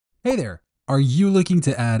Hey there! Are you looking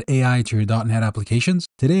to add AI to your .NET applications?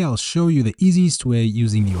 Today I'll show you the easiest way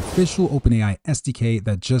using the official OpenAI SDK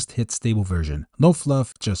that just hit stable version. No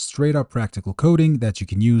fluff, just straight up practical coding that you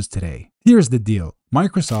can use today. Here's the deal.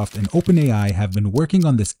 Microsoft and OpenAI have been working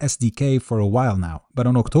on this SDK for a while now, but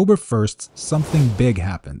on October 1st, something big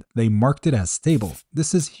happened. They marked it as stable.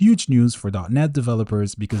 This is huge news for .NET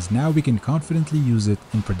developers because now we can confidently use it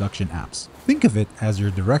in production apps. Think of it as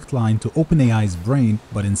your direct line to OpenAI's brain,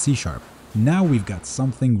 but in C#. Now we've got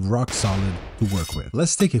something rock solid to work with.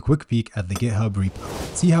 Let's take a quick peek at the GitHub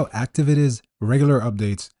Replay. See how active it is, regular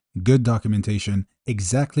updates, good documentation,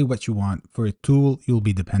 exactly what you want for a tool you'll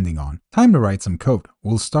be depending on. Time to write some code.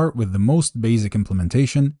 We'll start with the most basic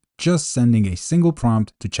implementation, just sending a single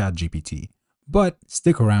prompt to ChatGPT. But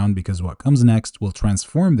stick around because what comes next will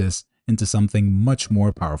transform this into something much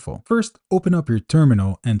more powerful. First, open up your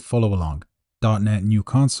terminal and follow along. .NET New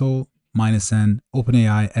Console, -n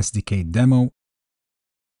OpenAI SDK Demo,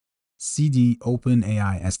 cd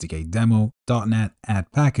OpenAI SDK Demo, .NET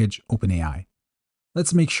add package OpenAI.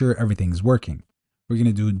 Let's make sure everything's working. We're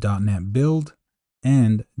going to do .NET Build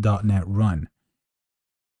and .NET Run.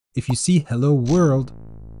 If you see Hello World,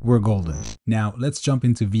 we're golden. Now let's jump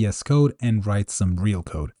into VS Code and write some real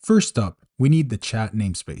code. First up, we need the chat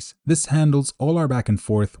namespace. This handles all our back and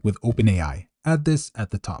forth with OpenAI. Add this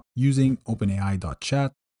at the top using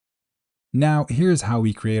openai.chat. Now here's how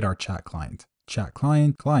we create our chat client. Chat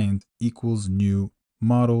client equals new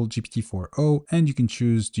model GPT-4o, and you can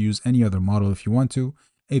choose to use any other model if you want to.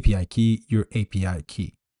 API key, your API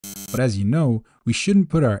key. But as you know, we shouldn't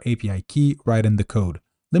put our API key right in the code.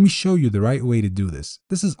 Let me show you the right way to do this.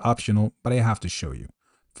 This is optional, but I have to show you.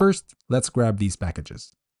 First, let's grab these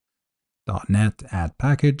packages. .NET add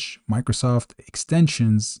package, Microsoft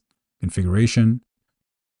extensions, configuration,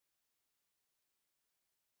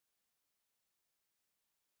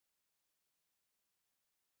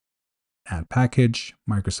 add package,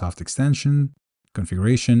 Microsoft extension,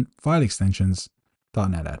 configuration, file extensions,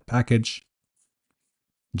 .NET add package,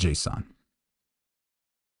 JSON.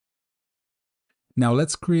 Now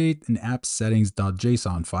let's create an app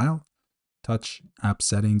settings.json file. Touch app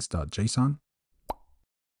settings.json,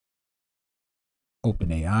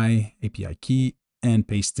 OpenAI API key, and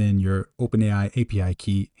paste in your OpenAI API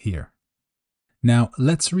key here. Now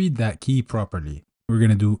let's read that key properly. We're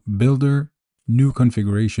going to do builder, new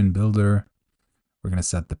configuration builder. We're going to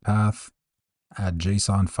set the path, add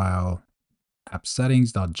JSON file, app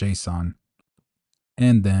settings.json,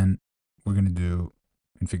 and then we're going to do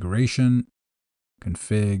configuration,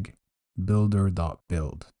 config,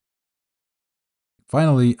 builder.build.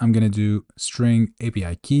 Finally, I'm going to do string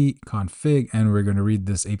API key config, and we're going to read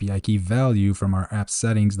this API key value from our app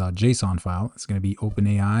settings.json file. It's going to be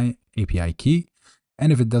OpenAI API key.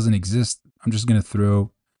 And if it doesn't exist, I'm just going to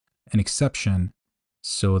throw an exception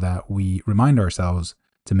so that we remind ourselves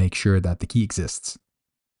to make sure that the key exists.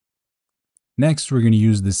 Next, we're going to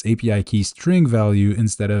use this API key string value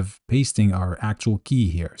instead of pasting our actual key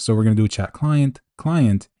here. So we're going to do chat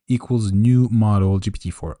client equals new model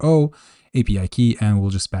GPT-4o API key, and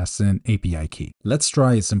we'll just pass in API key. Let's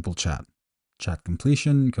try a simple chat. Chat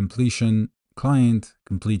completion, client,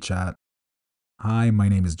 complete chat. Hi, my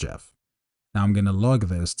name is Jeff. Now I'm going to log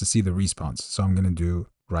this to see the response. So I'm going to do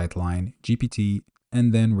write line GPT,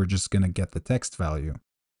 and then we're just going to get the text value.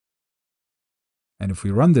 And if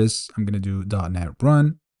we run this, I'm going to do .NET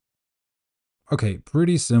Run. Okay,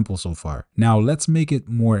 pretty simple so far. Now let's make it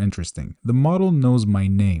more interesting. The model knows my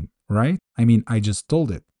name, right? I mean, I just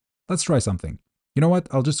told it. Let's try something. You know what?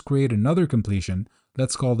 I'll just create another completion.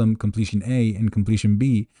 Let's call them completion A and completion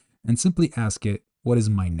B, and simply ask it, what is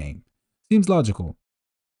my name? Seems logical.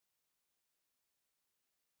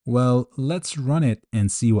 Well, let's run it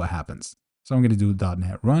and see what happens. So I'm going to do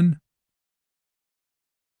 .NET Run.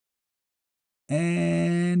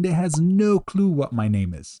 And it has no clue what my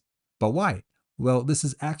name is. But why? Well, this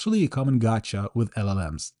is actually a common gotcha with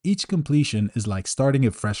LLMs. Each completion is like starting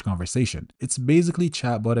a fresh conversation. It's basically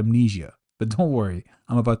chatbot amnesia. But don't worry,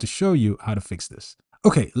 I'm about to show you how to fix this.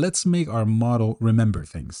 Okay, let's make our model remember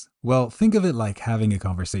things. Well, think of it like having a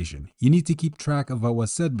conversation. You need to keep track of what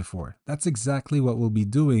was said before. That's exactly what we'll be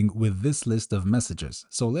doing with this list of messages.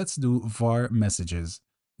 So let's do var messages,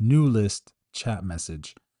 new list, chat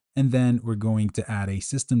message. And then we're going to add a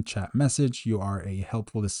system chat message. You are a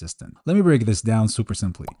helpful assistant. Let me break this down super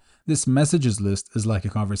simply. This messages list is like a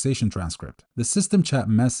conversation transcript. The system chat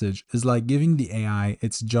message is like giving the AI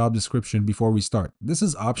its job description before we start. This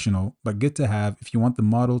is optional, but good to have if you want the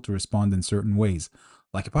model to respond in certain ways,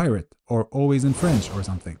 like a pirate or always in French or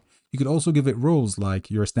something. You could also give it roles like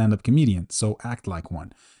you're a stand-up comedian, so act like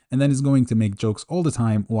one. and then it's going to make jokes all the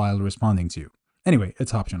time while responding to you. Anyway,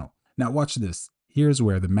 it's optional. Now watch this. Here's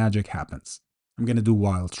where the magic happens. I'm going to do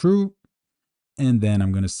while true, and then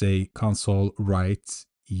I'm going to say console write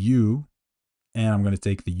you, and I'm going to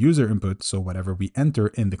take the user input, so whatever we enter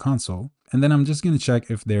in the console, and then I'm just going to check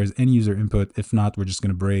if there's any user input. If not, we're just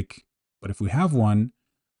going to break. But if we have one,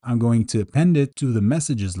 I'm going to append it to the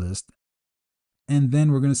messages list, and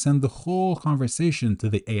then we're going to send the whole conversation to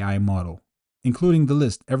the AI model, including the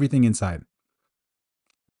list, everything inside.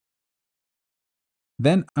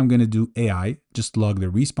 Then I'm going to do AI, just log the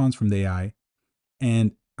response from the AI.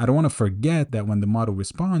 And I don't want to forget that when the model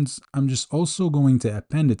responds, I'm just also going to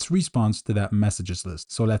append its response to that messages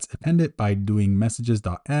list. So let's append it by doing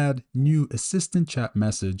messages.add new assistant chat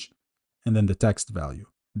message, and then the text value.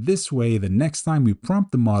 This way, the next time we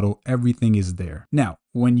prompt the model, everything is there. Now,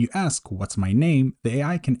 when you ask, what's my name? The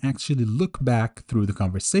AI can actually look back through the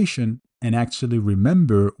conversation and actually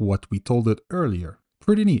remember what we told it earlier.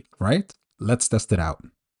 Pretty neat, right? Let's test it out.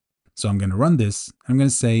 So I'm going to run this. I'm going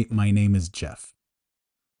to say, my name is Jeff.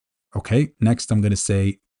 Okay, next I'm going to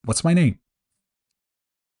say, what's my name?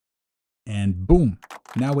 And boom,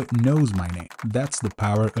 now it knows my name. That's the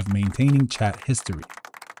power of maintaining chat history.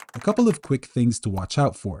 A couple of quick things to watch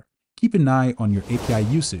out for. Keep an eye on your API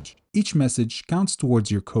usage. Each message counts towards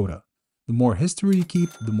your quota. The more history you keep,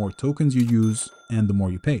 the more tokens you use, and the more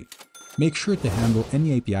you pay. Make sure to handle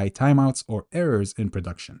any API timeouts or errors in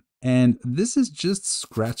production. And this is just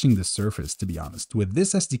scratching the surface, to be honest. With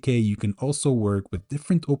this SDK, you can also work with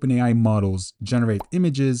different OpenAI models, generate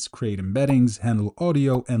images, create embeddings, handle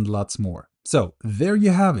audio, and lots more. So there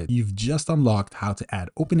you have it. You've just unlocked how to add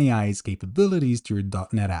OpenAI's capabilities to your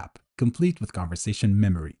 .NET app, complete with conversation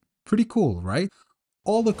memory. Pretty cool, right?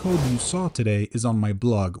 All the code you saw today is on my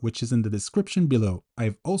blog, which is in the description below.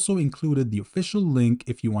 I've also included the official link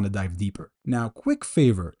if you want to dive deeper. Now, quick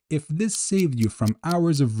favor, if this saved you from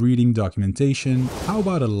hours of reading documentation, how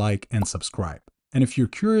about a like and subscribe? And if you're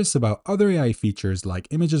curious about other AI features like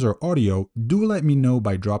images or audio, do let me know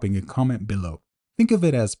by dropping a comment below. Think of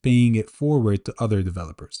it as paying it forward to other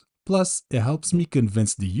developers. Plus, it helps me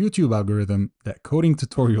convince the YouTube algorithm that coding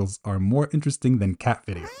tutorials are more interesting than cat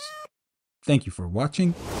videos. Thank you for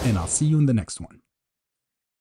watching, and I'll see you in the next one.